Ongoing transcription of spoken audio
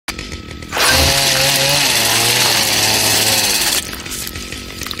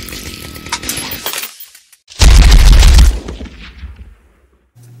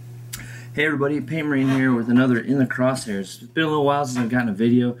Hey everybody, Paint Marine here with another In the Crosshairs. It's been a little while since I've gotten a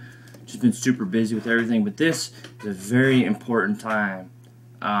video. Just been super busy with everything, but this is a very important time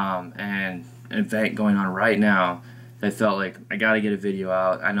and an event going on right now. I felt like I gotta get a video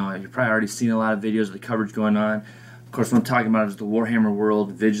out. I know you've probably already seen a lot of videos of the coverage going on. Of course, what I'm talking about is the Warhammer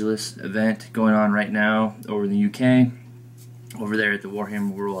World Vigilus event going on right now over in the UK, over there at the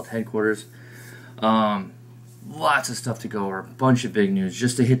Warhammer World headquarters. Lots of stuff to go over, a bunch of big news.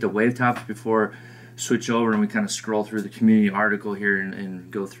 Just to hit the wave tops before switch over and we kind of scroll through the community article here and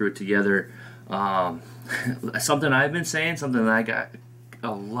go through it together. Something I've been saying, something that I got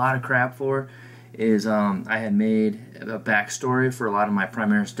a lot of crap for, is I had made a backstory for a lot of my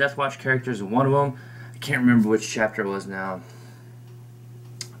Primaris Deathwatch characters, and one of them, I can't remember which chapter it was now.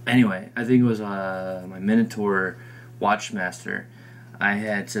 Anyway, I think it was my Minotaur Watchmaster. I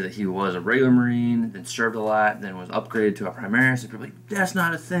had said that he was a regular Marine, then served a lot, then was upgraded to a Primaris. And people were like, that's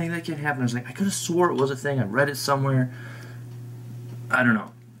not a thing, that can't happen. I was like, I could have swore it was a thing. I read it somewhere. I don't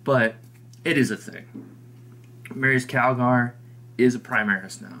know. But it is a thing. Marius Calgar is a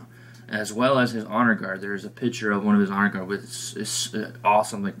Primaris now, as well as his Honor Guard. There's a picture of one of his Honor Guard with it's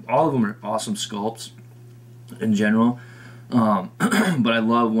awesome. Like, all of them are awesome sculpts in general. But I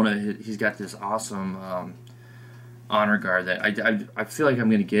love one of his, he's got this awesome Honor Guard that I feel like I'm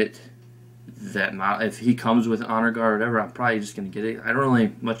going to get that model. If he comes with Honor Guard or whatever, I'm probably just going to get it. I don't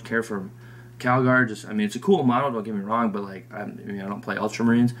really much care for Calgar. Just, I mean, it's a cool model, don't get me wrong, but like, I mean, I don't play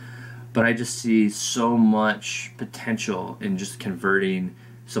Ultramarines, but I just see so much potential in just converting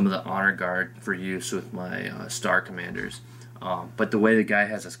some of the Honor Guard for use with my Star Commanders. But the way the guy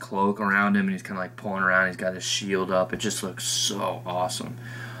has his cloak around him and he's kind of like pulling around, he's got his shield up, it just looks so awesome.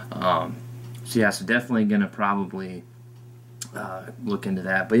 So yeah, so definitely going to probably look into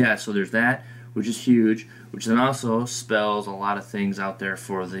that. But yeah, so there's that, which is huge, which then also spells a lot of things out there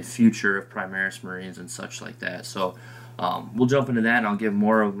for the future of Primaris Marines and such like that. So we'll jump into that, and I'll give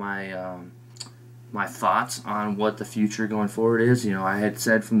more of my my thoughts on what the future going forward is. You know, I had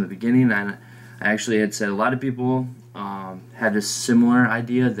said from the beginning, and I actually had said a lot of people had a similar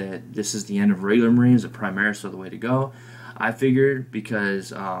idea that this is the end of regular Marines, that Primaris are the way to go. I figured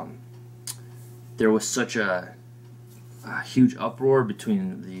because there was such a huge uproar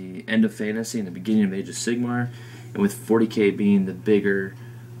between the end of Fantasy and the beginning of Age of Sigmar, and with 40K being the bigger,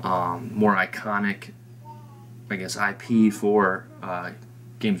 more iconic, I guess, IP for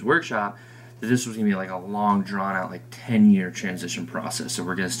Games Workshop, that this was going to be like a long, drawn-out, like 10-year transition process. So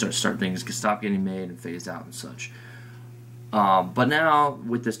we're going to start things stop getting made and phased out and such. But now,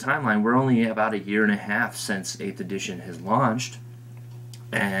 with this timeline, we're only about a year and a half since 8th edition has launched.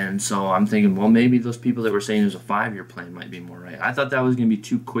 And so I'm thinking, well, maybe those people that were saying there's a 5-year plan might be more right. I thought that was going to be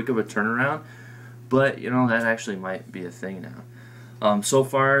too quick of a turnaround, but, you know, that actually might be a thing now. So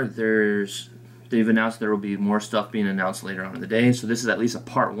far, they've announced there will be more stuff being announced later on in the day. So this is at least a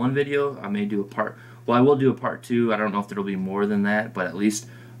part 1 video. I may do I will do a part 2. I don't know if there'll be more than that, but at least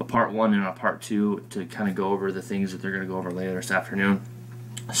a part 1 and a part 2 to kind of go over the things that they're going to go over later this afternoon.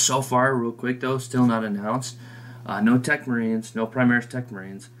 So far, real quick though, still not announced. No Tech Marines, no Primaris Tech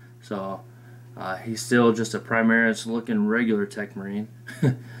Marines, so he's still just a Primaris looking regular Tech Marine.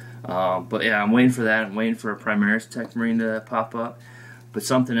 But yeah, I'm waiting for that. I'm waiting for a Primaris Tech Marine to pop up. But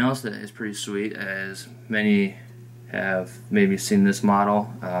something else that is pretty sweet, as many have maybe seen this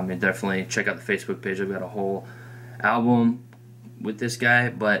model, and definitely check out the Facebook page. I've got a whole album with this guy,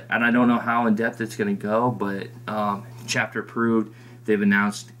 and I don't know how in depth it's going to go, but chapter approved, they've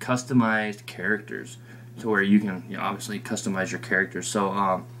announced customized characters, to where you can, you know, obviously customize your character. So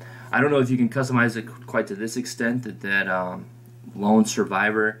I don't know if you can customize it quite to this extent, that Lone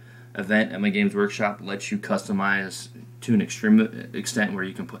Survivor event at my Games Workshop lets you customize to an extreme extent where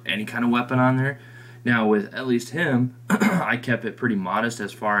you can put any kind of weapon on there. Now with at least him, I kept it pretty modest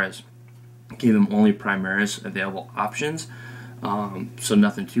as far as gave him only Primaris available options. So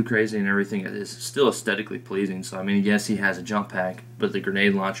nothing too crazy, and everything is still aesthetically pleasing. So I mean, yes, he has a jump pack, but the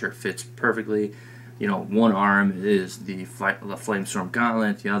grenade launcher fits perfectly. You know, one arm is the Flamestorm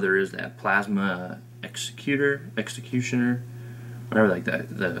Gauntlet, the other is that Plasma Executioner, whatever, like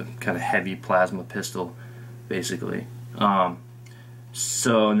that, the kind of heavy plasma pistol, basically.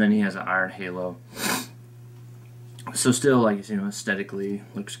 So, and then he has an Iron Halo. So still, like, you know, aesthetically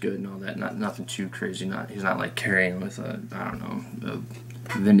looks good and all that. Nothing too crazy. He's not like carrying with a, I don't know,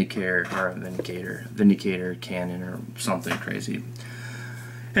 a Vindicator cannon or something crazy.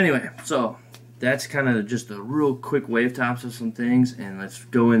 Anyway, so that's kind of just a real quick wave tops of some things, and let's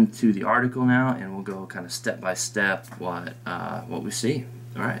go into the article now, and we'll go kind of step by step what we see.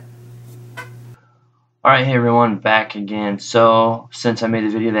 All right. Alright, hey everyone, back again. So, since I made the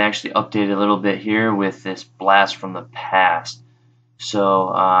video, they actually updated a little bit here with this blast from the past.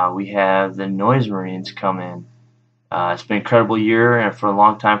 So, we have the Noise Marines come in. It's been an incredible year and for a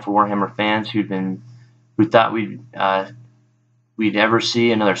long time for Warhammer fans who thought we'd ever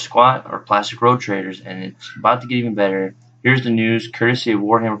see another squat or plastic road traders, and it's about to get even better. Here's the news, courtesy of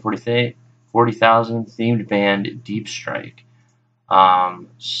Warhammer 40,000 themed band Deep Strike.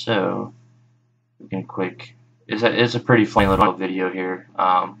 So we can it's a pretty funny little video here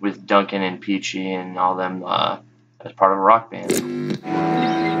with Duncan and Peachy and all them as part of a rock band.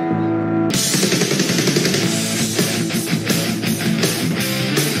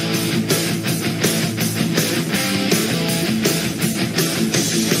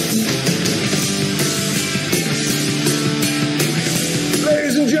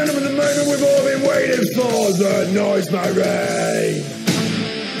 Ladies and gentlemen, the moment we've all been waiting for, the Noise Marine!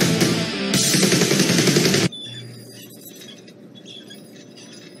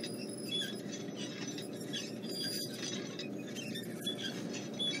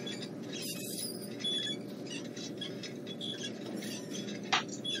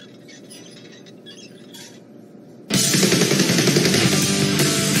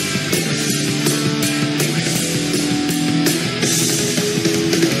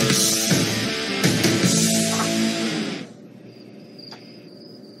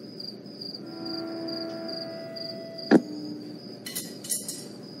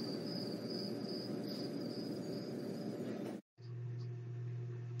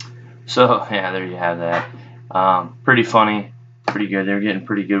 So yeah, there you have that. Pretty funny, pretty good. They're getting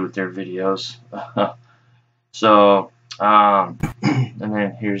pretty good with their videos. So, and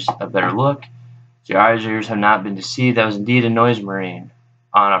then here's a better look. Your eyes and ears have not been deceived. That was indeed a Noise Marine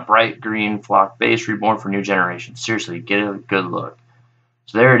on a bright green flock base, reborn for new generations. Seriously, get a good look.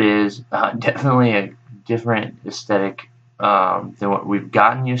 So there it is. Definitely a different aesthetic than what we've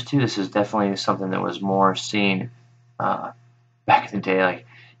gotten used to. This is definitely something that was more seen back in the day. Like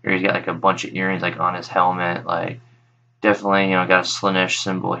here he's got like a bunch of earrings like on his helmet. Like definitely, got a Slaanesh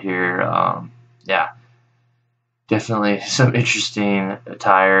symbol here. Yeah, definitely some interesting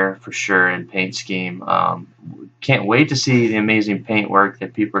attire for sure and paint scheme. Can't wait to see the amazing paint work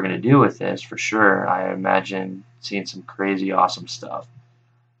that people are going to do with this for sure. I imagine seeing some crazy awesome stuff.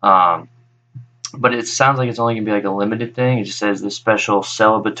 But it sounds like it's only going to be like a limited thing. It just says this special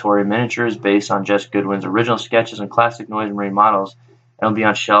celebratory miniature is based on Jess Goodwin's original sketches and classic Noise Marine models. It'll be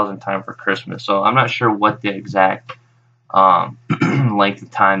on shelves in time for Christmas. So I'm not sure what the exact length of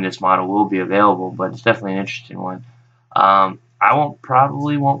time this model will be available, but it's definitely an interesting one. I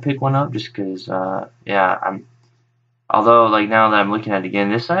probably won't pick one up just because, yeah, although like now that I'm looking at it again,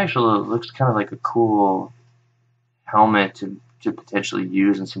 this actually looks kind of like a cool helmet to potentially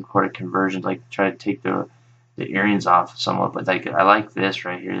use in some sort of conversions, like try to take the earrings off somewhat. But like I like this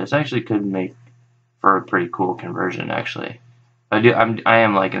right here. This actually could make for a pretty cool conversion actually. I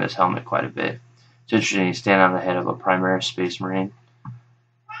am liking this helmet quite a bit. It's interesting. You stand on the head of a Primaris Space Marine.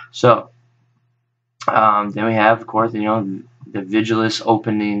 So then we have, of course, the Vigilus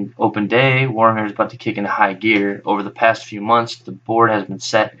Open Day. Warhammer is about to kick into high gear. Over the past few months, the board has been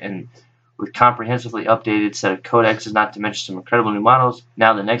set and with comprehensively updated set of codexes, not to mention some incredible new models.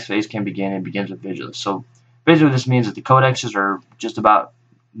 Now the next phase can begin and begins with Vigilus. So basically, this means that the codexes are just about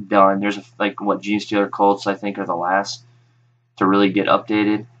done. There's like what Genestealer Cults I think are the last to really get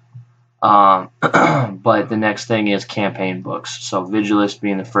updated. But the next thing is campaign books. So Vigilus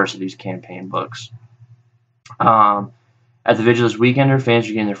being the first of these campaign books. At the Vigilus Weekender, fans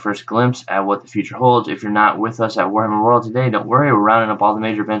are getting their first glimpse at what the future holds. If you're not with us at Warhammer World today, don't worry. We're rounding up all the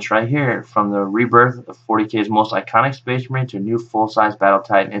major events right here. From the rebirth of 40K's most iconic Space Marine to a new full-size Battle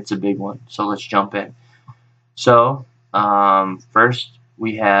Titan. It's a big one. So let's jump in. So, first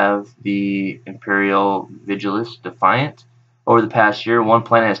we have the Imperial Vigilus Defiant. Over the past year, one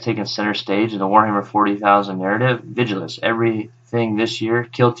planet has taken center stage in the Warhammer 40,000 narrative, Vigilus. Everything this year,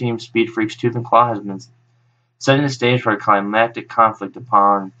 Kill Team, Speed Freaks, Tooth and Claw has been setting the stage for a climactic conflict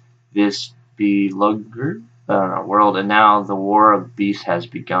upon this beloved world, and now the War of Beasts has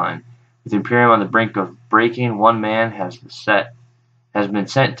begun. With Imperium on the brink of breaking, one man has been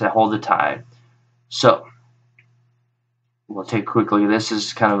sent to hold the tide. So, we'll take a quick look at this. This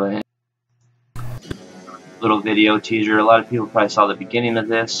is kind of a little video teaser. A lot of people probably saw the beginning of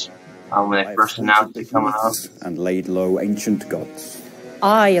this when they first announced it coming up. And laid low ancient gods.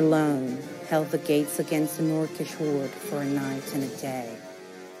 I alone held the gates against the Norkish horde for a night and a day.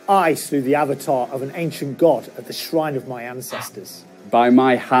 I slew the avatar of an ancient god at the shrine of my ancestors. By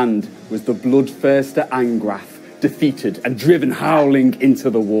my hand was the bloodthirster Angrath defeated and driven howling into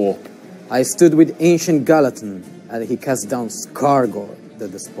the warp. I stood with ancient Gallatin, and he cast down Skargor, the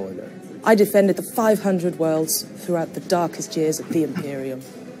Despoiler. I defended the 500 worlds throughout the darkest years of the Imperium.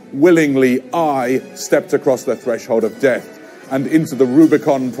 Willingly, I stepped across the threshold of death and into the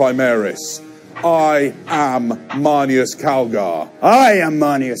Rubicon Primaris. I am Marnius Calgar. I am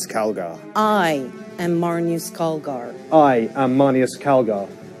Marnius Calgar. I am Marnius Calgar. I am Marnius Calgar.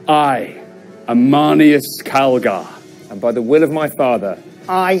 I am Marnius Calgar. And by the will of my father,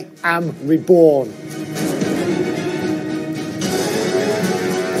 I am reborn.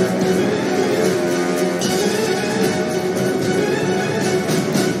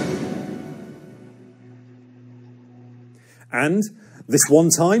 And this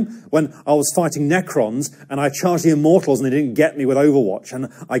one time, when I was fighting Necrons, and I charged the Immortals and they didn't get me with Overwatch, and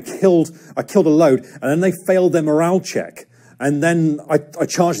I killed a load, and then they failed their morale check. And then I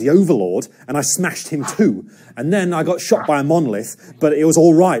charged the Overlord, and I smashed him too. And then I got shot by a Monolith, but it was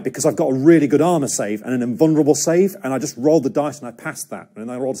all right, because I've got a really good armor save and an invulnerable save, and I just rolled the dice and I passed that. And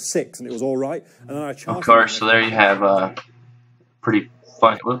then I rolled 6, and it was all right. And then I charged. Of course, so there you have a pretty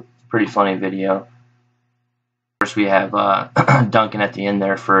funny video. Of course, we have Duncan at the end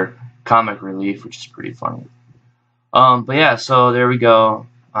there for comic relief, which is pretty funny. But yeah, so there we go.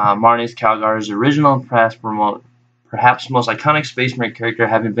 Marnius Calgar's original and perhaps most iconic Space Marine character,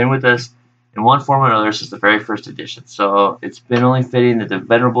 having been with us in one form or another since the very first edition. So it's been only fitting that the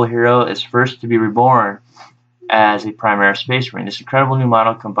venerable hero is first to be reborn as a Primaris Space Marine. This incredible new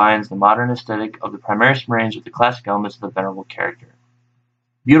model combines the modern aesthetic of the Primaris Marines with the classic elements of the venerable character.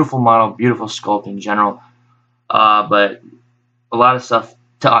 Beautiful model, beautiful sculpt in general. But a lot of stuff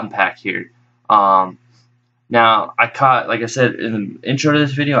to unpack here. Now, I caught, like I said in the intro to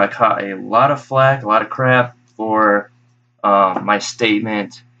this video, I caught a lot of flack, a lot of crap for my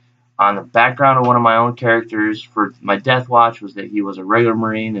statement on the background of one of my own characters for my Death Watch was that he was a regular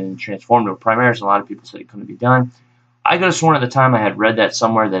Marine and transformed to a Primaris. A lot of people said it couldn't be done. I could have sworn at the time I had read that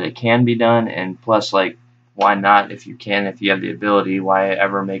somewhere that it can be done, and plus, like, why not if you can, if you have the ability, why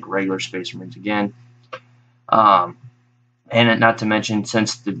ever make regular Space Marines again? And not to mention,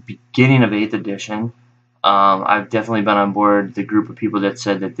 since the beginning of 8th edition, I've definitely been on board the group of people that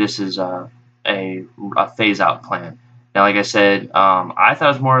said that this is a phase-out plan. Now, like I said, I thought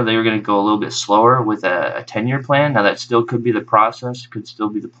it was more they were going to go a little bit slower with a 10-year plan. Now, that still could be the process, could still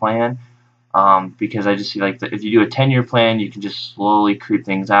be the plan, because I just see like if you do a 10-year plan, you can just slowly creep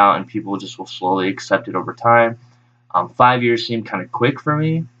things out, and people just will slowly accept it over time. 5 years seemed kind of quick for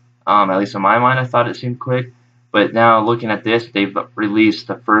me. At least in my mind, I thought it seemed quick. But now looking at this, they've released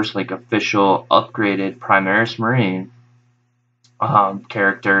the first like official upgraded Primaris Marine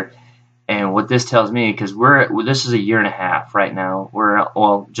character. And what this tells me, because this is a year and a half right now. We're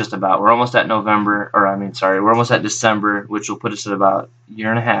almost at November, or we're almost at December, which will put us at about a year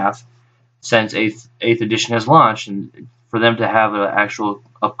and a half since 8th edition has launched. And for them to have an actual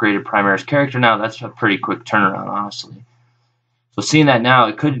upgraded Primaris character now, that's a pretty quick turnaround, honestly. So seeing that now,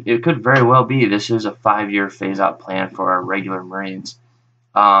 it could very well be this is a 5-year phase-out plan for our regular Marines.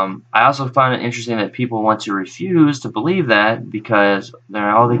 I also find it interesting that people want to refuse to believe that because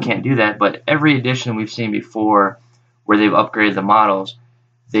they can't do that. But every edition we've seen before where they've upgraded the models,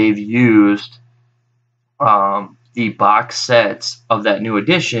 they've used the box sets of that new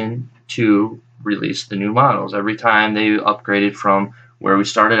edition to release the new models. Every time they upgraded from where we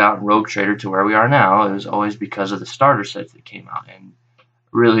started out in Rogue Trader to where we are now, it was always because of the starter sets that came out. And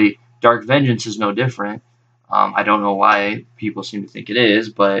really, Dark Vengeance is no different. I don't know why people seem to think it is,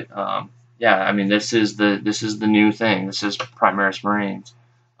 but yeah, I mean, this is the new thing. This is Primaris Marines.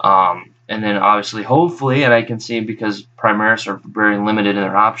 And then obviously, hopefully, and I can see because Primaris are very limited in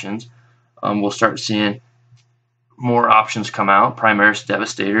their options, we'll start seeing more options come out. Primaris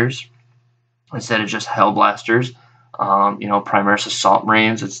Devastators instead of just Hellblasters. Primaris Assault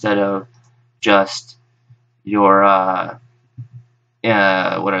Marines instead of just your what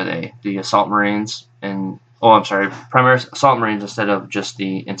are they? The Assault Marines and Primaris Assault Marines instead of just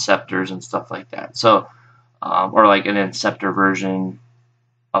the Inceptors and stuff like that. So, or like an Inceptor version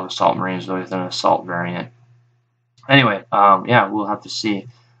of Assault Marines with an Assault variant. Anyway, yeah, we'll have to see.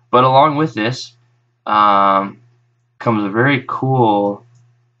 But along with this comes a very cool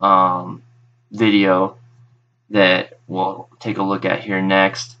video that we'll take a look at here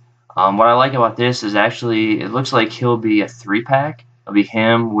next. What I like about this is actually it looks like he'll be a 3-pack. It'll be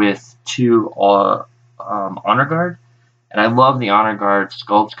him with 2 Honor Guard. And I love the Honor Guard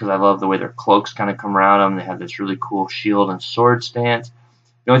sculpts because I love the way their cloaks kind of come around them. They have this really cool shield and sword stance.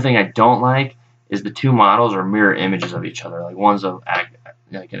 The only thing I don't like is the 2 models are mirror images of each other. Like one's like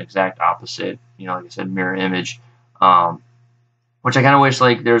an exact opposite, like I said, mirror image. which I kind of wish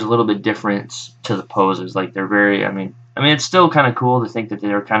like there's a little bit difference to the poses. Like they're very, I mean, it's still kind of cool to think that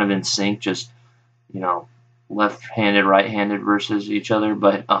they're kind of in sync, just, you know, left-handed, right-handed versus each other.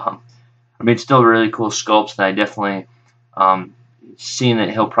 But I mean, it's still really cool sculpts that I definitely seeing that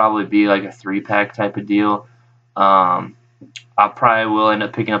he'll probably be like a 3-pack type of deal. I probably will end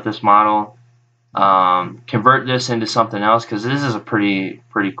up picking up this model, convert this into something else, because this is a pretty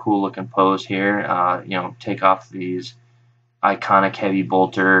cool looking pose here. You know, take off these iconic heavy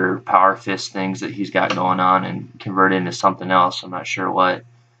bolter power fist things that he's got going on and convert it into something else. I'm not sure what,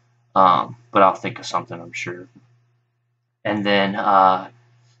 but I'll think of something, I'm sure. And then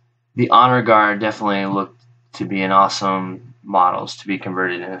the Honor Guard definitely looked to be an awesome models to be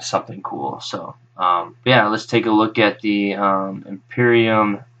converted into something cool. So yeah, let's take a look at the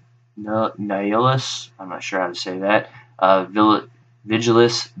Imperium Nihilus. I'm not sure how to say that.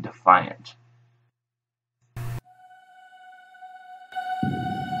 Vigilus Defiant.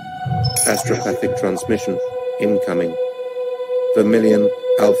 Astropathic transmission incoming. Vermilion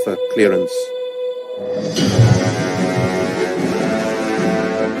Alpha clearance.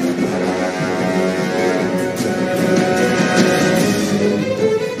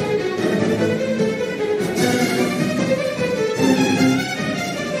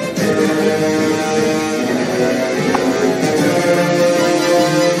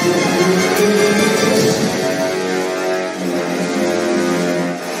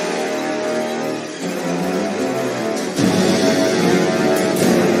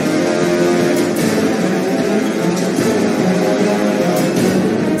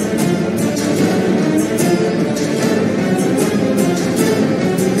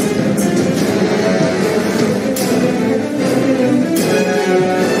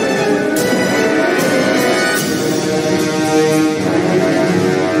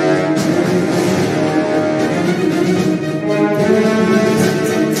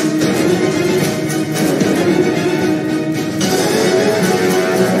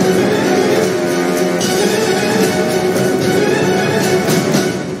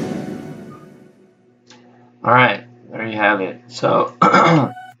 Alright, there you have it. So,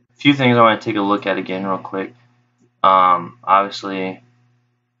 a few things I want to take a look at again real quick. Obviously,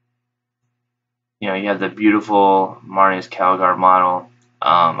 you know, you have the beautiful Marneus Calgar model.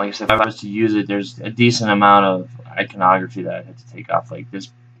 Like I said, if I was to use it, there's a decent amount of iconography that I'd have to take off, like this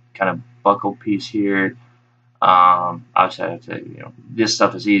kind of buckle piece here. Obviously, I'd have to, you know, this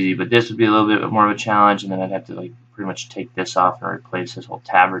stuff is easy, but this would be a little bit more of a challenge, and then I'd have to like pretty much take this off and replace this whole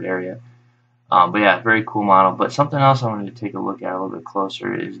tabard area. But yeah, very cool model. But something else I wanted to take a look at a little bit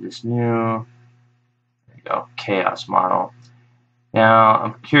closer is this new, there you go, Chaos model. Now,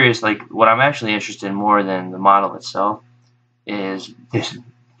 I'm curious, like, what I'm actually interested in more than the model itself is this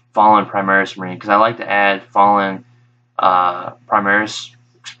Fallen Primaris Marine, because I like to add Fallen Primaris,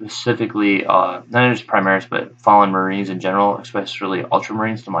 specifically, not just Primaris, but Fallen Marines in general, especially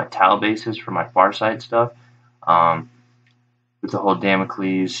Ultramarines, to my tile bases for my Farsight stuff. With the whole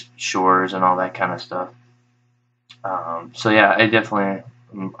Damocles, Shores, and all that kind of stuff. So yeah, I definitely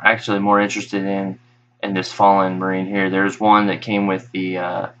am actually more interested in this Fallen Marine here. There's one that came with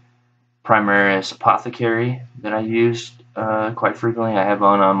the Primaris Apothecary that I used quite frequently. I have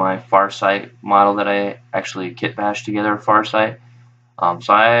one on my Farsight model that I actually kit bashed together, Farsight.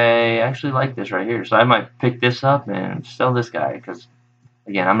 So I actually like this right here. So I might pick this up and sell this guy, because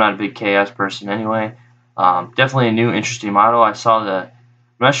again, I'm not a big Chaos person anyway. Definitely a new interesting model. I saw I'm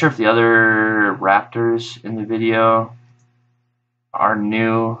not sure if the other Raptors in the video are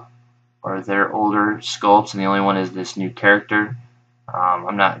new or they're older sculpts, and the only one is this new character.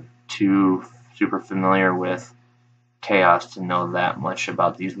 I'm not too super familiar with Chaos to know that much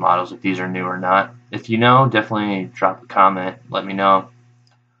about these models, if these are new or not. If you know, definitely drop a comment, let me know.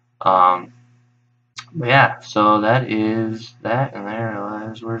 But yeah, so that is that, and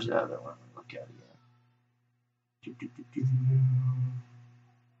there is, where's the other one? Look at it.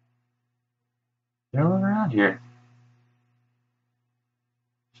 They're looking around here.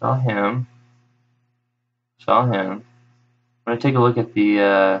 Saw him. I'm gonna take a look at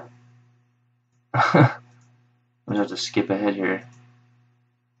the I'm gonna have to skip ahead here.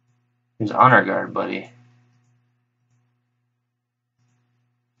 Here's Honor Guard, buddy.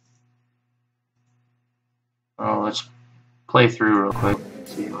 Oh, let's play through real quick.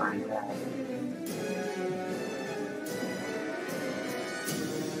 See where he's at.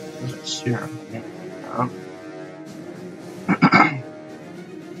 There's a serum.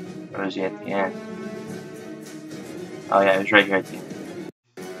 Where is he at the end? Oh yeah, he was right here at the end.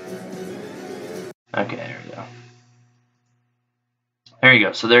 Okay, there we go. There you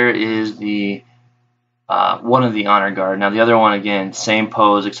go. So there is the one of the honor guard. Now the other one, again, same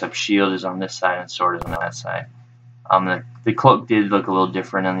pose except shield is on this side and sword is on that side. The cloak did look a little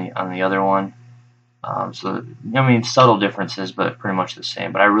different on the other one. So I mean, subtle differences, but pretty much the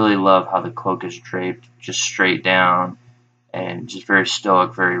same. But I really love how the cloak is draped just straight down and just very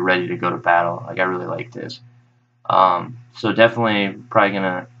stoic, very ready to go to battle. Like, I really like this. So definitely probably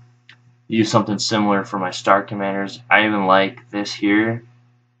gonna use something similar for my Star Commanders. I even like this here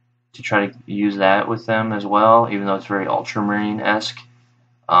to try to use that with them as well, even though it's very Ultramarine-esque.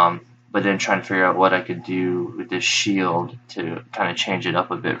 But then trying to figure out what I could do with this shield to kind of change it up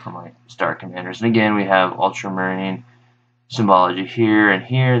a bit for my Star Commanders. And again, we have Ultramarine symbology here and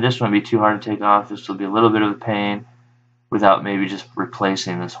here. This won't be too hard to take off. This will be a little bit of a pain without maybe just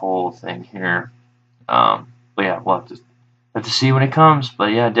replacing this whole thing here. But yeah, we'll have to see when it comes.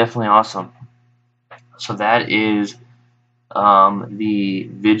 But yeah, definitely awesome. So that is the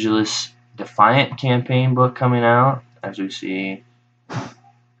Vigilus Defiant campaign book coming out, as we see.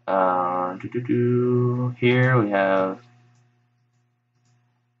 Here we have,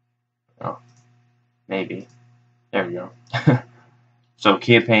 oh, maybe, there we go. So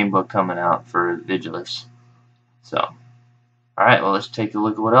campaign book coming out for Vigilus. So, alright, well, let's take a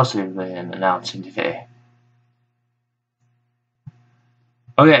look at what else they've been announcing today.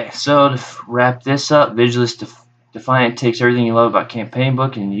 Okay, so to wrap this up, Vigilus Defiant takes everything you love about campaign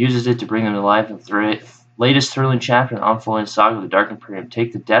book and uses it to bring them to life in the latest thrilling chapter in the unfolding saga of the Dark Imperium.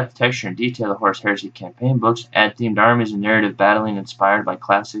 Take the depth, texture, and detail of the Horus Heresy campaign books, add themed armies and narrative battling inspired by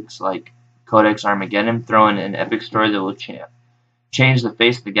classics like Codex Armageddon, throw in an epic story that will change the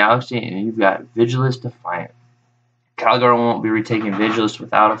face of the galaxy, and you've got Vigilus Defiant. Calgar won't be retaking Vigilus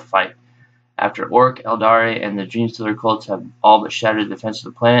without a fight. After Orc, Eldari, and the Dreamstealer cults have all but shattered the defense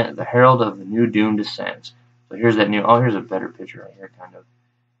of the planet, the herald of the new doom descends. So here's that new, here's a better picture right here, kind of.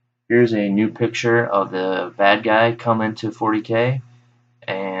 Here's a new picture of the bad guy coming to 40k,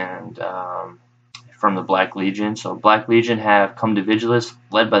 and from the Black Legion. So Black Legion have come to Vigilus,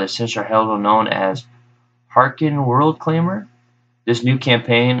 led by the sinister herald known as Harkin World Claimer. This new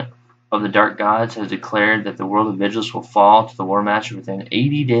campaign of the Dark Gods has declared that the world of Vigilus will fall to the War Master within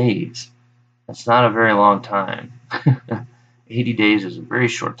 80 days. That's not a very long time. 80 days is a very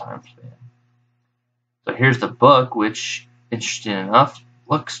short time span. So here's the book, which, interesting enough,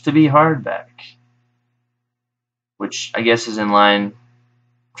 looks to be hardback, which I guess is in line. I'm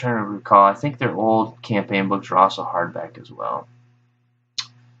trying to recall. I think their old campaign books were also hardback as well.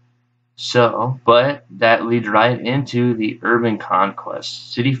 So, but that leads right into the Urban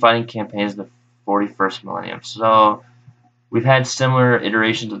Conquest, city fighting campaigns of the 41st millennium. So we've had similar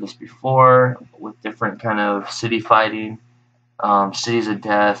iterations of this before with different kind of city fighting, cities of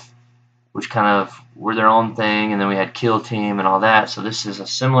death, which kind of were their own thing, and then we had Kill Team and all that. So this is a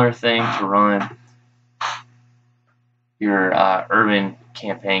similar thing to run your urban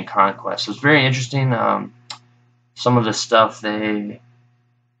campaign conquest. So it's very interesting. Some of the stuff they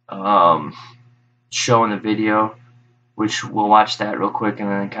show in the video, which we'll watch that real quick and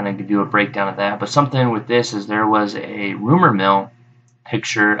then kind of do a breakdown of that. But something with this is there was a rumor mill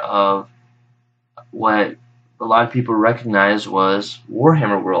picture of what a lot of people recognize was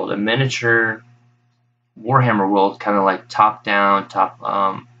Warhammer World, a miniature Warhammer World, kind of like top-down,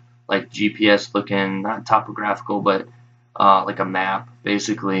 like GPS looking, not topographical, but like a map,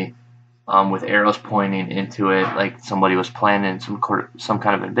 basically, with arrows pointing into it, like somebody was planning some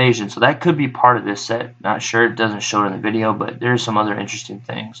kind of invasion. So that could be part of this set. Not sure. It doesn't show it in the video, but there's some other interesting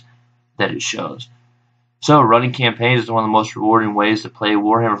things that it shows. So running campaigns is one of the most rewarding ways to play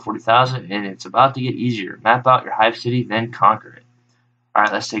Warhammer 40,000, and it's about to get easier. Map out your hive city, then conquer it.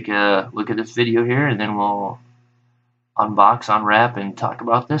 Alright, let's take a look at this video here, and then we'll unbox, unwrap, and talk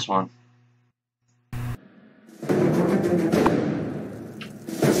about this one.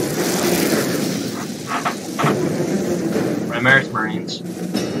 Primaris Marines,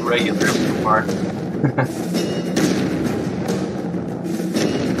 regular so far.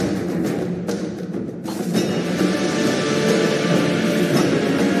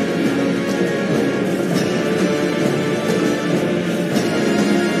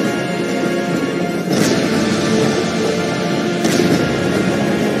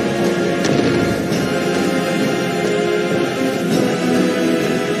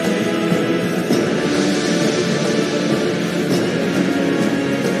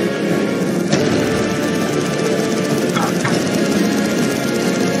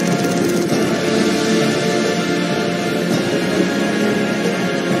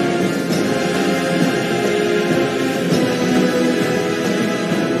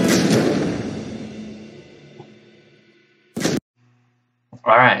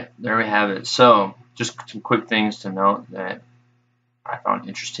 Alright, there we have it. So, just some quick things to note that I found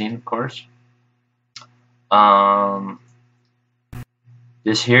interesting, of course.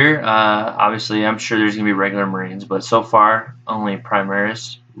 This here, obviously, I'm sure there's going to be regular Marines, but so far, only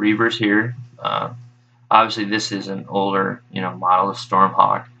Primaris Reavers here. Obviously, this is an older, model of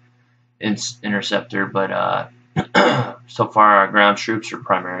Stormhawk Interceptor, but so far our ground troops are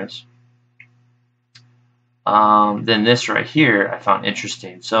Primaris. Then this right here I found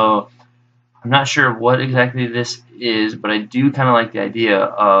interesting. So I'm not sure what exactly this is, but I do kind of like the idea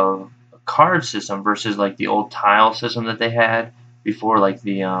of a card system versus like the old tile system that they had before, like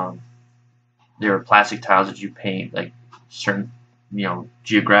there were plastic tiles that you paint like certain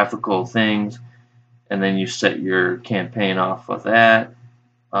geographical things, and then you set your campaign off with that,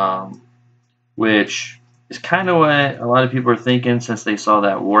 which is kind of what a lot of people are thinking since they saw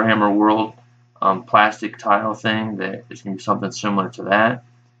that Warhammer World plastic tile thing, that it's going to be something similar to that.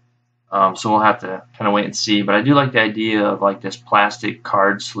 So we'll have to kind of wait and see. But I do like the idea of like this plastic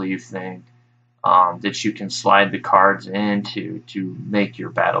card sleeve thing that you can slide the cards into to make your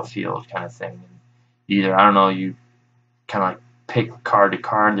battlefield kind of thing. Either, I don't know, you kind of like pick card to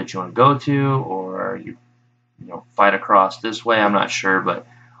card that you want to go to, or you fight across this way. I'm not sure, but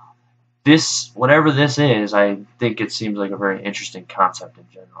this, whatever this is, I think it seems like a very interesting concept in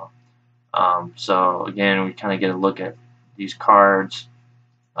general. So again, we kind of get a look at these cards.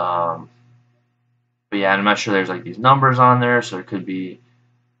 But yeah, I'm not sure there's like these numbers on there, so there could be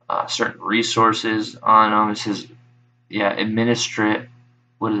certain resources on them. This is, yeah,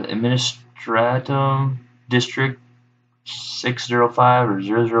 Administratum District 605 or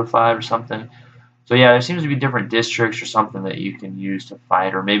 005 or something. So yeah, there seems to be different districts or something that you can use to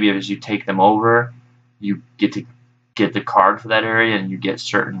fight, or maybe as you take them over, you get to get the card for that area, and you get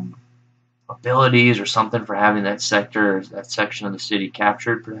certain abilities or something for having that sector or that section of the city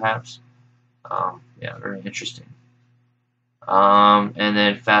captured, perhaps. Yeah, very interesting. And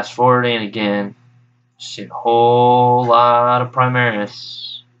then fast forwarding again, see a whole lot of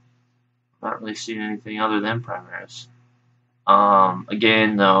Primaris. Not really seeing anything other than Primaris.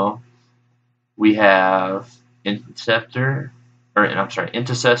 Again, though, we have Intercessor,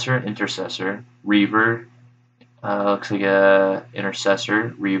 Reaver. Looks like a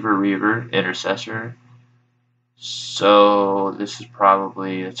Intercessor, Reaver, Intercessor. So this is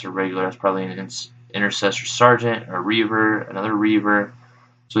probably, it's probably an Intercessor Sergeant, a Reaver, another Reaver.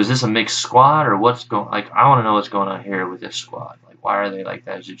 So is this a mixed squad, or what's going, like, I want to know what's going on here with this squad. Like, why are they like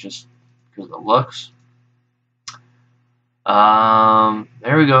that? Is it just because of the looks?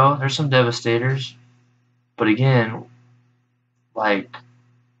 There we go. There's some Devastators. But again, like,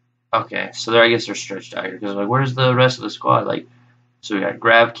 okay, so there, I guess they're stretched out here, because like, where's the rest of the squad? Like, so we got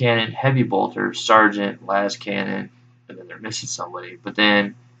Grav Cannon, Heavy Bolter, Sergeant, Las Cannon, and then they're missing somebody. But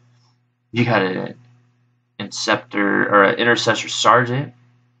then you got an Inceptor or an Intercessor Sergeant,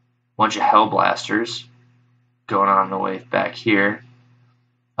 bunch of Hellblasters going on the way back here,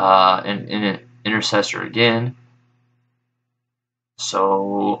 and an Intercessor again.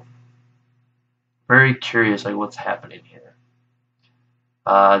 So very curious, like, what's happening here.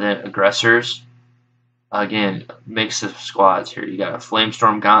 Then Aggressors, again, mix of squads here. You got a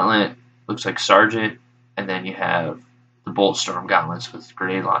Flamestorm Gauntlet, looks like Sergeant, and then you have the Boltstorm Gauntlets with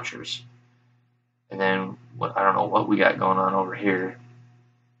grenade launchers. And then what, I don't know what we got going on over here.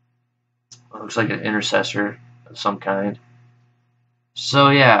 It looks like an Intercessor of some kind. So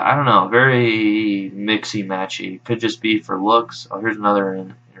yeah, I don't know, very mixy matchy. Could just be for looks. Oh, here's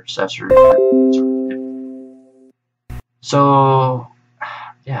another Intercessor. So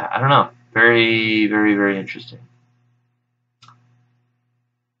yeah, I don't know. Very, very, very interesting.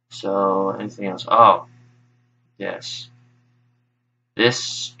 So anything else? Oh, yes.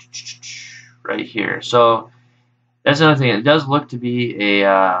 This right here. So that's another thing. It does look to be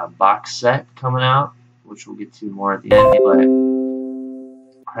a box set coming out, which we'll get to more at the end. But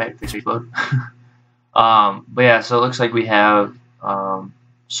alright, fix reload. But yeah, so it looks like we have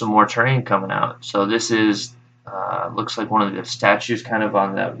some more terrain coming out. So this is looks like one of the statues kind of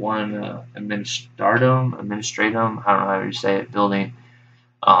on that one Administratum, I don't know how you say it, building,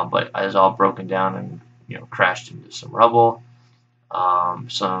 but it's all broken down and crashed into some rubble.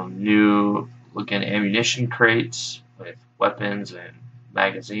 Some new looking ammunition crates with weapons and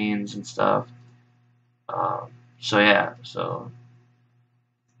magazines and stuff. So yeah, so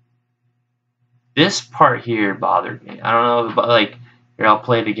this part here bothered me. I don't know, but like, here, I'll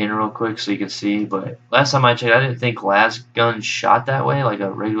play it again real quick so you can see. But last time I checked, I didn't think las guns shot that way, like a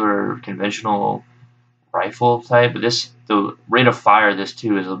regular conventional rifle type. But this, the rate of fire of this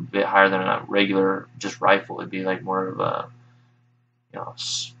too is a bit higher than a regular just rifle. It'd be like more of a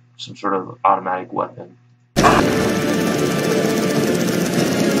some sort of automatic weapon.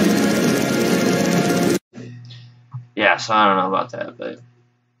 Yeah, so I don't know about that, but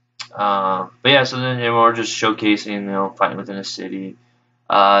yeah, so then we're just showcasing, fighting within a city.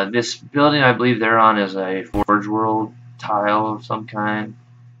 This building, I believe they're on, is a Forge World tile of some kind.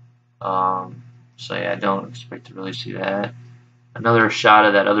 So yeah, I don't expect to really see that. Another shot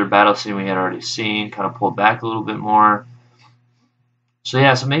of that other battle scene we had already seen, kind of pulled back a little bit more. So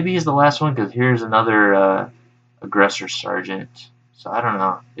yeah, so maybe he's the last one, because here's another aggressor sergeant. So I don't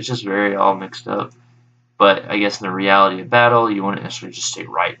know. It's just very all mixed up. But I guess in the reality of battle, you wouldn't necessarily just stay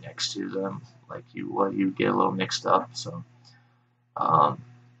right next to them. Like you get a little mixed up. So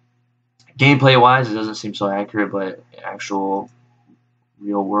gameplay-wise, it doesn't seem so accurate, but actual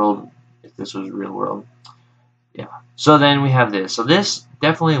real world, if this was real world, yeah. So then we have this. So this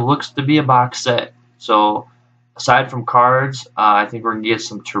definitely looks to be a box set. So aside from cards, I think we're gonna get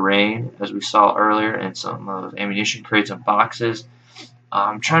some terrain, as we saw earlier, and some ammunition crates and boxes.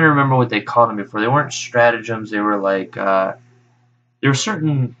 I'm trying to remember what they called them before. They weren't stratagems. They were like, there were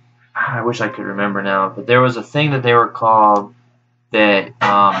certain, I wish I could remember now, but there was a thing that they were called that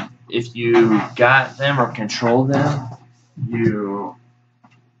if you got them or controlled them, you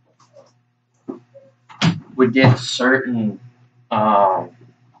would get certain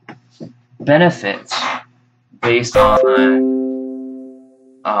benefits based on,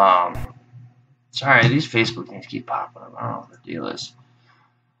 sorry, these Facebook things keep popping up. I don't know what the deal is.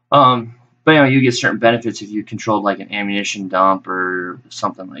 But anyway, you get certain benefits if you controlled like an ammunition dump or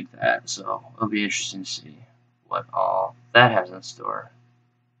something like that. So it'll be interesting to see what all that has in store.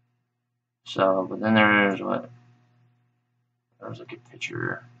 So, but then there's like a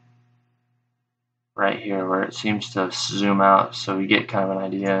picture right here where it seems to zoom out, so you get kind of an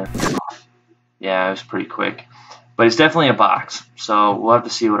idea. Yeah, it was pretty quick, but it's definitely a box. So we'll have to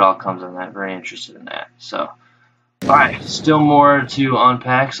see what all comes in that. Very interested in that. So. Alright, still more to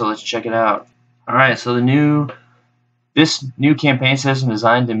unpack, so let's check it out. Alright, so this new campaign system is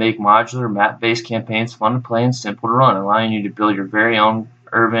designed to make modular map-based campaigns fun to play and simple to run, allowing you to build your very own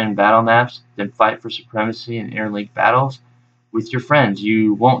urban battle maps, then fight for supremacy in interlinked battles with your friends.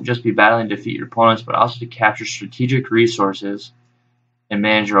 You won't just be battling to defeat your opponents, but also to capture strategic resources and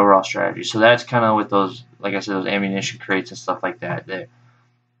manage your overall strategy. So that's kind of with those, like I said, those ammunition crates and stuff like that.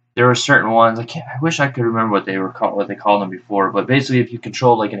 There were certain ones, I wish I could remember what they called them before, but basically if you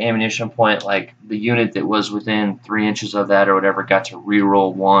controlled like an ammunition point, like the unit that was within 3 inches of that or whatever got to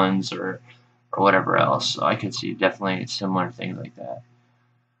reroll ones or whatever else. So I could see definitely similar things like that.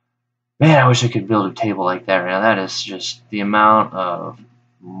 Man, I wish I could build a table like that right now. That is just the amount of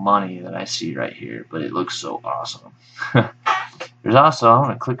money that I see right here, but it looks so awesome. There's also, I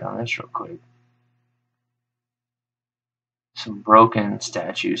want to click on this real quick. Some broken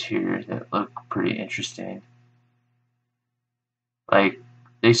statues here that look pretty interesting. Like,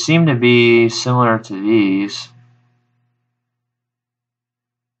 they seem to be similar to these.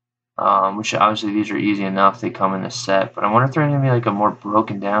 Which obviously these are easy enough, they come in the set, but I wonder if there's going to be like a more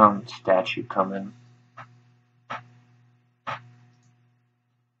broken down statue coming.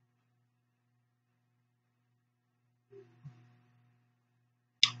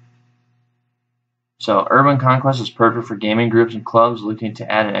 So, Urban Conquest is perfect for gaming groups and clubs looking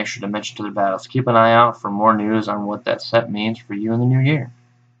to add an extra dimension to their battles. Keep an eye out for more news on what that set means for you in the new year.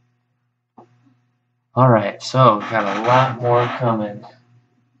 Alright, so we've got a lot more coming.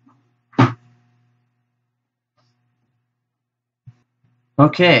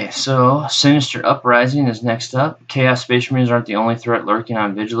 Okay, so Sinister Uprising is next up. Chaos Space Marines aren't the only threat lurking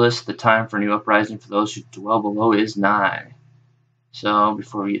on Vigilus. The time for a new uprising for those who dwell below is nigh. So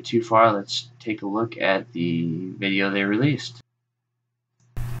before we get too far, let's take a look at the video they released.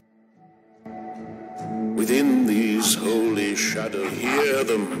 Within these holy shadows, hear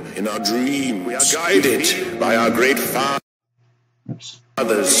them in our dreams. We are guided by our great Father's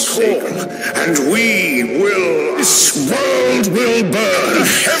call, and we will. This world will burn. The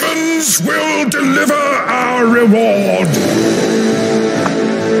heavens will deliver our reward.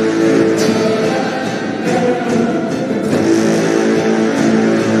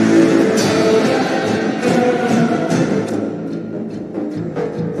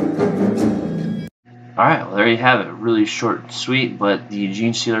 Alright, well there you have it. Really short and sweet, but the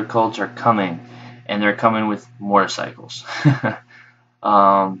Gene Stealer cults are coming, and they're coming with motorcycles.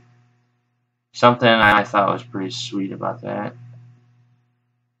 Something I thought was pretty sweet about that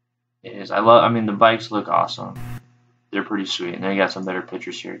is I mean the bikes look awesome. They're pretty sweet, and they got some better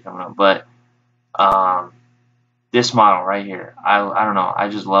pictures here coming up. But this model right here, I don't know, I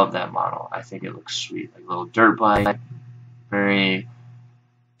just love that model. I think it looks sweet, like a little dirt bike, very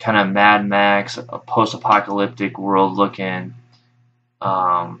kind of Mad Max, a post-apocalyptic world looking.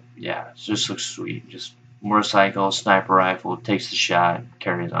 Yeah, it just looks sweet. Just motorcycle, sniper rifle, takes the shot,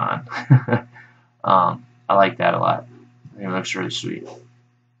 carries on. I like that a lot. It looks really sweet.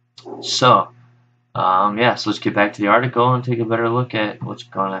 So, yeah, so let's get back to the article and take a better look at what's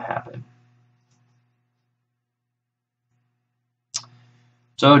going to happen.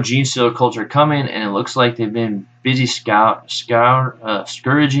 So, gene stealer culture coming, and it looks like they've been busy scourging,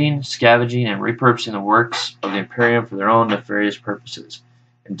 scavenging, and repurposing the works of the Imperium for their own nefarious purposes.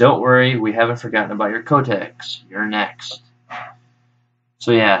 And don't worry, we haven't forgotten about your codex. You're next.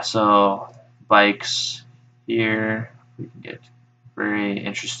 So yeah, so bikes here, we can get very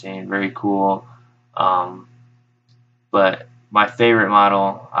interesting, very cool. But my favorite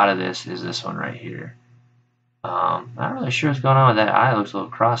model out of this is this one right here. I'm not really sure what's going on with that eye. It looks a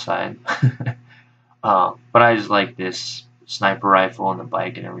little cross-eyed. But I just like this sniper rifle and the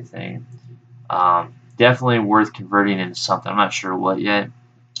bike and everything. Definitely worth converting into something. I'm not sure what yet.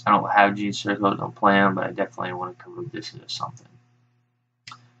 I don't have gene circles, no plan, but I definitely want to convert this into something.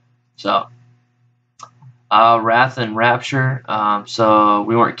 So, Wrath and Rapture. So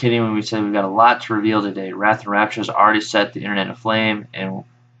we weren't kidding when we said we've got a lot to reveal today. Wrath and Rapture has already set the internet aflame, and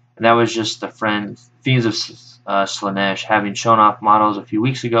that was just the Fiends of Slaanesh having shown off models a few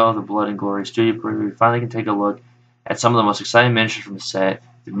weeks ago. The Blood and Glory studio preview. We finally can take a look at some of the most exciting miniatures from the set.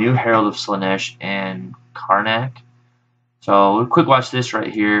 The new Herald of Slaanesh and Karnak. So we'll quick watch this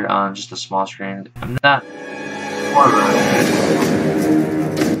right here on just a small screen. I'm not more of a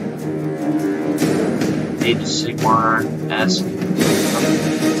Age of Sigmar-esque.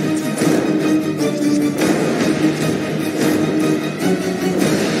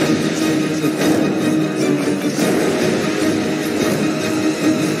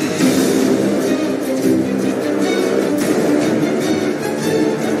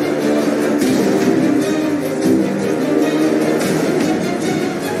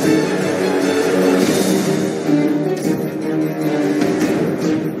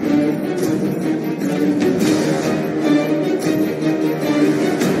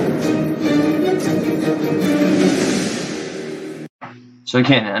 So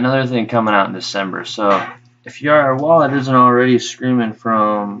again, another thing coming out in December. So if your wallet isn't already screaming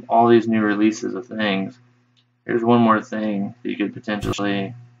from all these new releases of things, here's one more thing that you could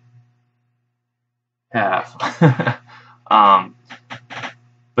potentially have.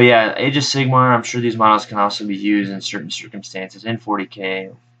 But yeah, Age of Sigmar, I'm sure these models can also be used in certain circumstances in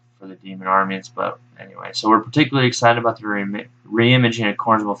 40k for the demon armies. But anyway, so we're particularly excited about the re-imaging of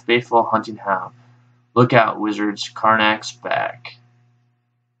Khorne's most faithful hunting hound. Look out, wizards, Karnak's back.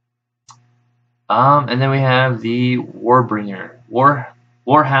 And then we have the Warbringer,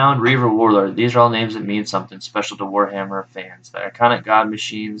 Warhound, Reaver, Warlord. These are all names that mean something special to Warhammer fans. They're iconic god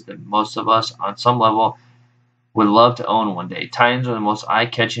machines that most of us, on some level, would love to own one day. Titans are the most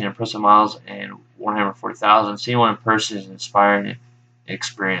eye-catching and impressive models in Warhammer 40,000. Seeing one in person is an inspiring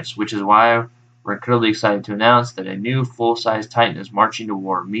experience, which is why we're incredibly excited to announce that a new full-size Titan is marching to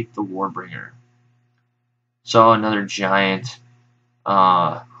war. Meet the Warbringer. So another giant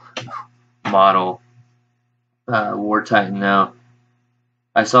model War Titan. Now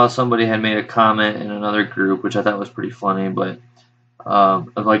I saw somebody had made a comment in another group which I thought was pretty funny, but of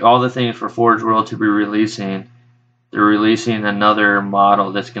like all the things for Forge World to be releasing, they're releasing another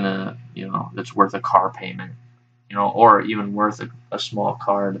model that's gonna, that's worth a car payment, or even worth a small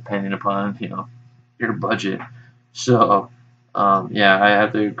car depending upon your budget. So yeah, I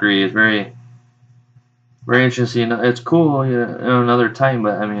have to agree, it's very interesting. It's cool, another Titan,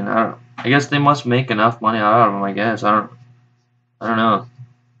 but I mean, I guess they must make enough money out of them. I guess I don't know.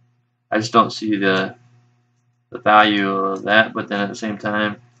 I just don't see the value of that. But then at the same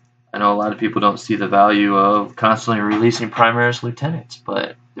time, I know a lot of people don't see the value of constantly releasing Primaris Lieutenants,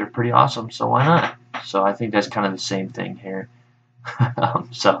 but they're pretty awesome. So why not? So I think that's kind of the same thing here.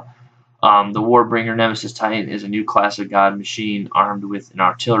 The Warbringer Nemesis Titan is a new class of god machine armed with an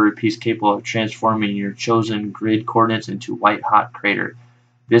artillery piece capable of transforming your chosen grid coordinates into white-hot crater.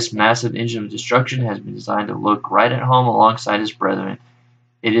 This massive engine of destruction has been designed to look right at home alongside its brethren.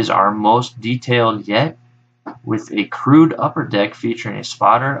 It is our most detailed yet, with a crude upper deck featuring a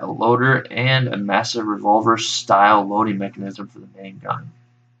spotter, a loader, and a massive revolver-style loading mechanism for the main gun.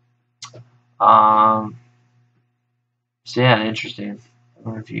 So yeah, interesting. I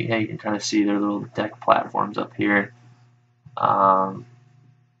wonder if you can kind of see their little deck platforms up here. So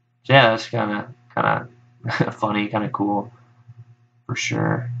yeah, that's kind of funny, kind of cool. For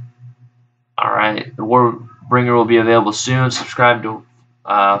sure. Alright, the Warbringer will be available soon. Subscribe to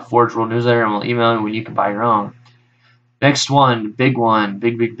Forge World newsletter and we'll email you when you can buy your own. Next one, big,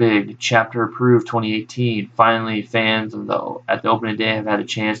 chapter approved 2018. Finally, fans at the opening day have had a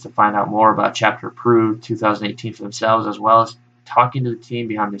chance to find out more about chapter approved 2018 for themselves, as well as talking to the team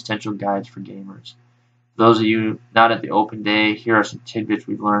behind the essential guides for gamers. For those of you not at the open day, here are some tidbits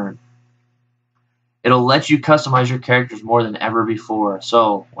we've learned. It'll let you customize your characters more than ever before.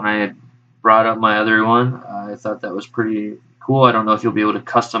 So when I had brought up my other one, I thought that was pretty cool. I don't know if you'll be able to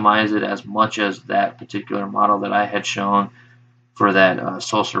customize it as much as that particular model that I had shown for that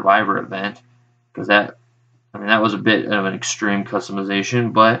Soul Survivor event, because that was a bit of an extreme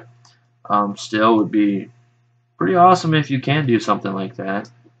customization, but still would be pretty awesome if you can do something like that.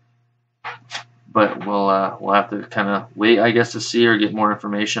 But we'll have to kind of wait, I guess, to see or get more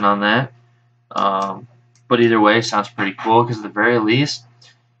information on that. But either way, sounds pretty cool, because at the very least,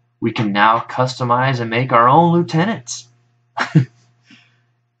 we can now customize and make our own lieutenants.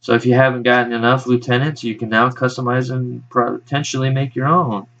 So if you haven't gotten enough lieutenants, you can now customize and potentially make your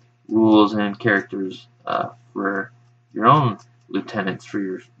own rules and characters for your own lieutenants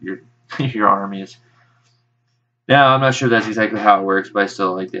for your armies. Now, I'm not sure that's exactly how it works, but I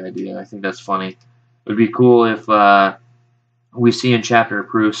still like the idea. I think that's funny. It would be cool if we see in chapter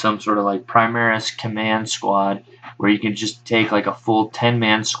approved some sort of like Primaris command squad where you can just take like a full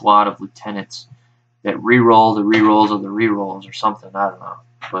 10-man squad of lieutenants that re-roll the re-rolls of the re-rolls or something. I don't know.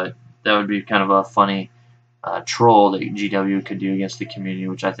 But that would be kind of a funny troll that GW could do against the community,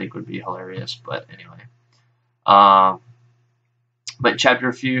 which I think would be hilarious. But anyway. But chapter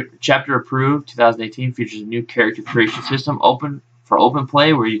approved 2018 features a new character creation system open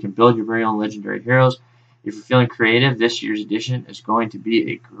play where you can build your very own legendary heroes. If you're feeling creative, this year's edition is going to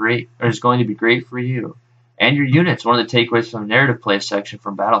be great for you and your units. One of the takeaways from the narrative play section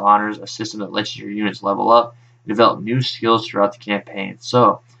from Battle Honors, a system that lets your units level up and develop new skills throughout the campaign.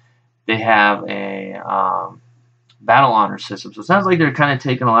 So they have a Battle Honor system. So it sounds like they're kind of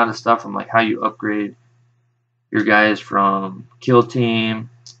taking a lot of stuff from like how you upgrade your guys from Kill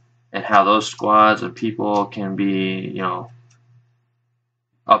Team and how those squads of people can be,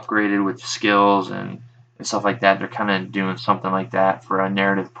 upgraded with skills and stuff like that. They're kind of doing something like that for a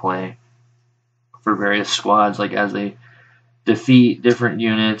narrative play for various squads. Like as they defeat different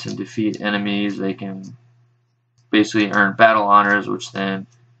units and defeat enemies, they can basically earn battle honors, which then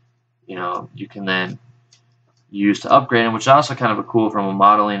you can then use to upgrade them, which is also kind of cool from a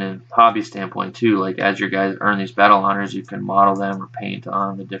modeling and hobby standpoint too. Like as your guys earn these battle honors, you can model them or paint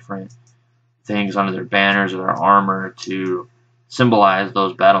on the different things under their banners or their armor to symbolize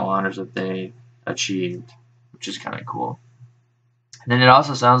those battle honors that they achieved, which is kind of cool. And then it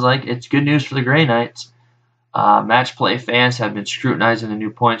also sounds like it's good news for the Grey Knights. Match play fans have been scrutinizing the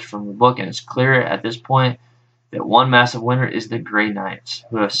new points from the book, and it's clear at this point that one massive winner is the Grey Knights,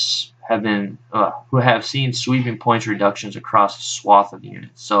 who have seen sweeping points reductions across a swath of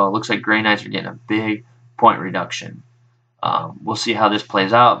units. So it looks like Grey Knights are getting a big point reduction. We'll see how this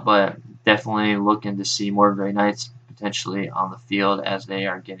plays out, but definitely looking to see more Grey Knights potentially on the field as they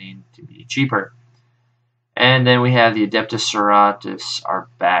are getting to be cheaper. And then we have the Adeptus Sororitas are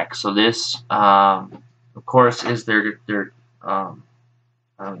back. So this, of course, is their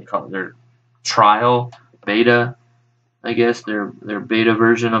trial beta, I guess, their beta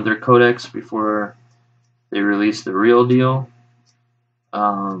version of their codex before they release the real deal.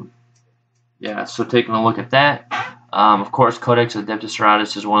 Yeah, so taking a look at that. Of course, Codex Adeptus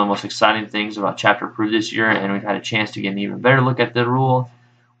Sororitas is one of the most exciting things about Chapter Approved this year, and we've had a chance to get an even better look at the rule.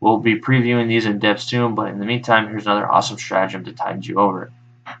 We'll be previewing these in depth soon, but in the meantime, here's another awesome stratagem to tide you over.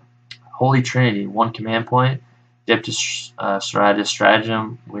 Holy Trinity, 1 command point. Adeptus Sororitas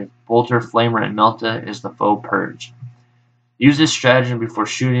stratagem with Bolter, Flamer, and Melta is the foe purge. Use this stratagem before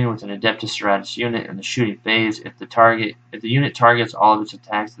shooting with an Adeptus Sororitas unit in the shooting phase. If the unit targets all of its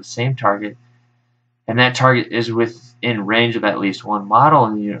attacks the same target, and that target is within range of at least one model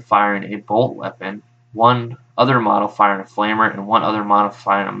in the unit firing a bolt weapon, one other model firing a flamer, and one other model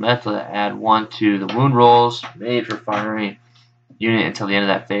firing a Melta, add 1 to the wound rolls made for firing unit until the end of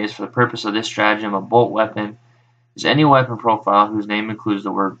that phase. For the purpose of this stratagem, a bolt weapon is any weapon profile whose name includes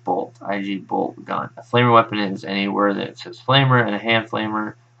the word bolt, i.e. bolt gun. A flamer weapon is any word that says flamer and a hand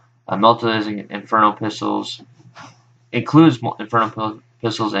flamer. A Melta is inferno pistols, includes inferno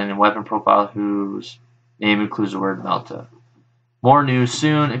pistols, and a weapon profile whose name includes the word Melta. More news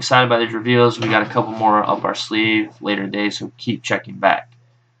soon. Excited by these reveals. We got a couple more up our sleeve later today, so keep checking back.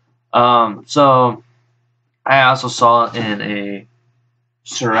 So I also saw in a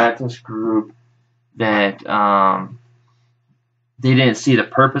Sororitas group that they didn't see the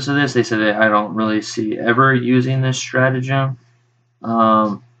purpose of this. They said that I don't really see ever using this stratagem,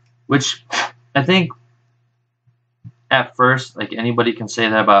 which I think at first, like anybody can say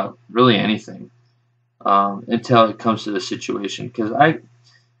that about really anything, until it comes to the situation. Because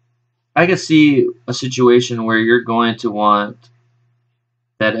I could see a situation where you're going to want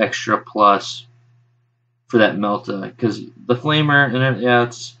that extra plus for that Melta, because the Flamer, and yeah,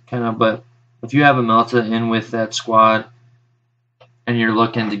 it's kind of, but if you have a Melta in with that squad and you're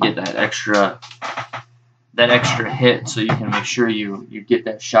looking to get that extra hit, so you can make sure you get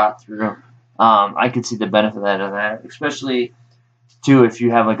that shot through, I could see the benefit of that, especially too if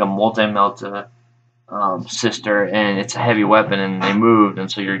you have like a multi-Melta sister and it's a heavy weapon and they moved, and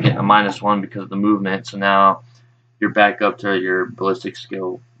so you're getting a -1 because of the movement, so now you're back up to your ballistic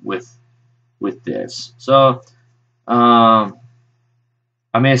skill with this. So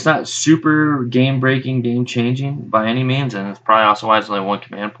I mean, it's not super game-breaking, game-changing by any means, and it's probably also why it's only one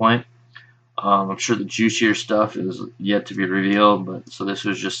command point. I'm sure the juicier stuff is yet to be revealed, but so this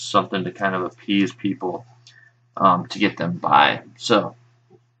was just something to kind of appease people, to get them by. So,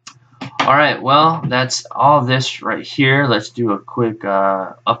 all right, well, that's all this right here. Let's do a quick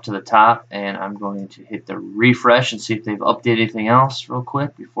up to the top, and I'm going to hit the refresh and see if they've updated anything else real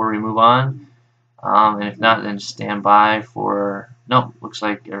quick before we move on. And if not, then stand by for... No, looks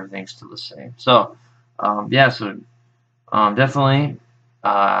like everything's still the same. So, yeah, so definitely...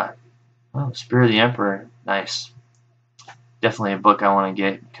 oh, Spirit of the Emperor, nice. Definitely a book I want to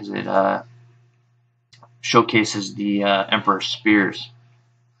get because it showcases the Emperor's spears.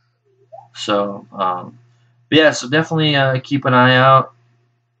 So, yeah, so definitely keep an eye out.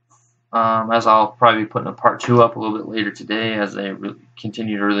 As I'll probably be putting a part 2 up a little bit later today as they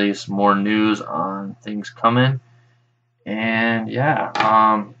continue to release more news on things coming. And yeah,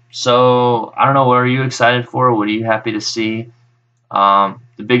 so I don't know, what are you excited for? What are you happy to see?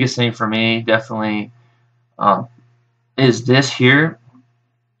 The biggest thing for me definitely is this here,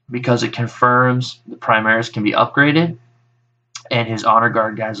 because it confirms the Primaris can be upgraded, and his Honor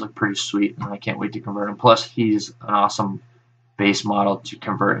Guard guys look pretty sweet, and I can't wait to convert him. Plus, he's an awesome base model to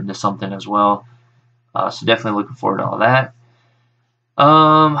convert into something as well. So definitely looking forward to all that.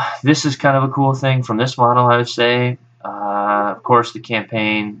 This is kind of a cool thing from this model, I would say. Of course, the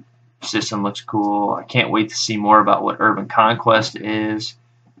campaign system looks cool. I can't wait to see more about what Urban Conquest is.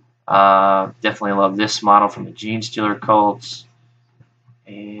 Definitely love this model from the Gene Stealer cults.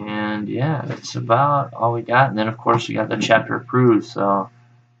 And yeah, that's about all we got. And then, of course, we got the chapter approved. So,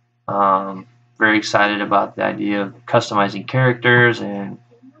 very excited about the idea of customizing characters and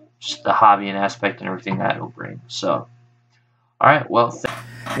just the hobby and aspect and everything that it'll bring. So, all right, well,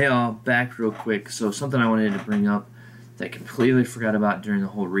 hey, all, back real quick. So, something I wanted to bring up that I completely forgot about during the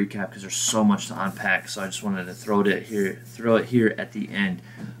whole recap because there's so much to unpack. So I just wanted to throw it here at the end.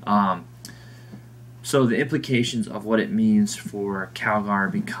 So the implications of what it means for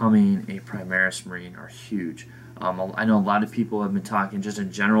Calgar becoming a Primaris Marine are huge. I know a lot of people have been talking just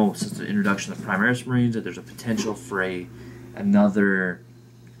in general since the introduction of Primaris Marines that there's a potential for another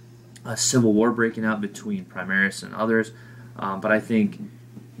civil war breaking out between Primaris and others. But I think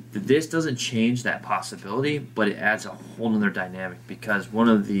that this doesn't change that possibility, but it adds a whole other dynamic, because one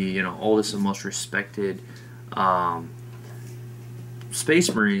of the oldest and most respected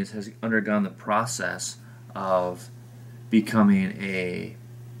Space Marines has undergone the process of becoming a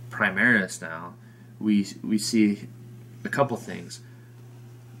Primaris now. We see a couple things,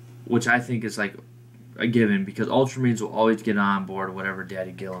 which I think is like a given, because Ultramarines will always get on board whatever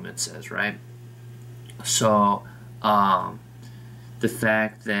Daddy Gilliman says, right? So, the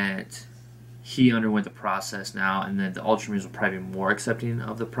fact that he underwent the process now, and then the Ultramarines will probably be more accepting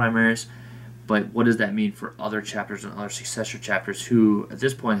of the Primaris. But what does that mean for other chapters and other successor chapters who, at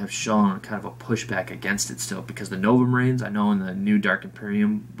this point, have shown kind of a pushback against it still? Because the Nova Marines, I know in the new Dark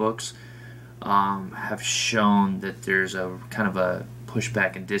Imperium books, have shown that there's a kind of a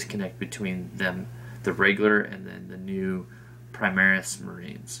pushback and disconnect between them, the regular, and then the new Primaris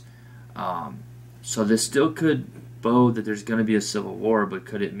Marines. So this still could bode that there's going to be a civil war, but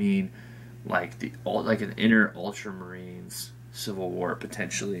could it mean like an inner Ultramarines civil war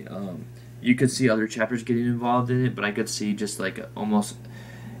potentially? You could see other chapters getting involved in it, but I could see just like almost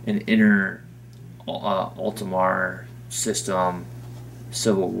an inner Ultimar system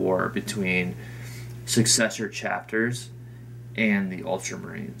civil war between successor chapters and the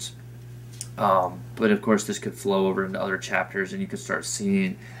Ultramarines. But of course, this could flow over into other chapters, and you could start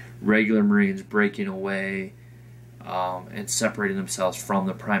seeing regular Marines breaking away and separating themselves from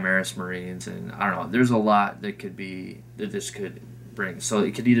the Primaris Marines. And I don't know, there's a lot that this could bring. So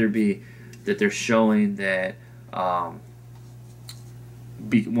it could either be that they're showing that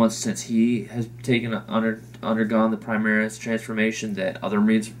since he has undergone the Primaris transformation, that other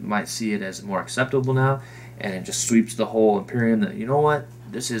Marines might see it as more acceptable now, and it just sweeps the whole Imperium that, you know what,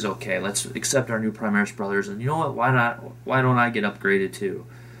 this is okay. Let's accept our new Primaris brothers, and you know what, why not? Why don't I get upgraded too?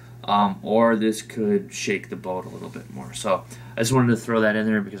 Or this could shake the boat a little bit more. So I just wanted to throw that in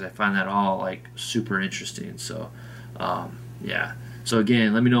there because I find that all like super interesting. So yeah. So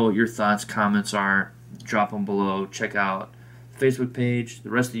again, let me know what your thoughts, comments are. Drop them below. Check out the Facebook page, the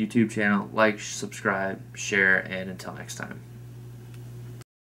rest of the YouTube channel. Like, subscribe, share, and until next time.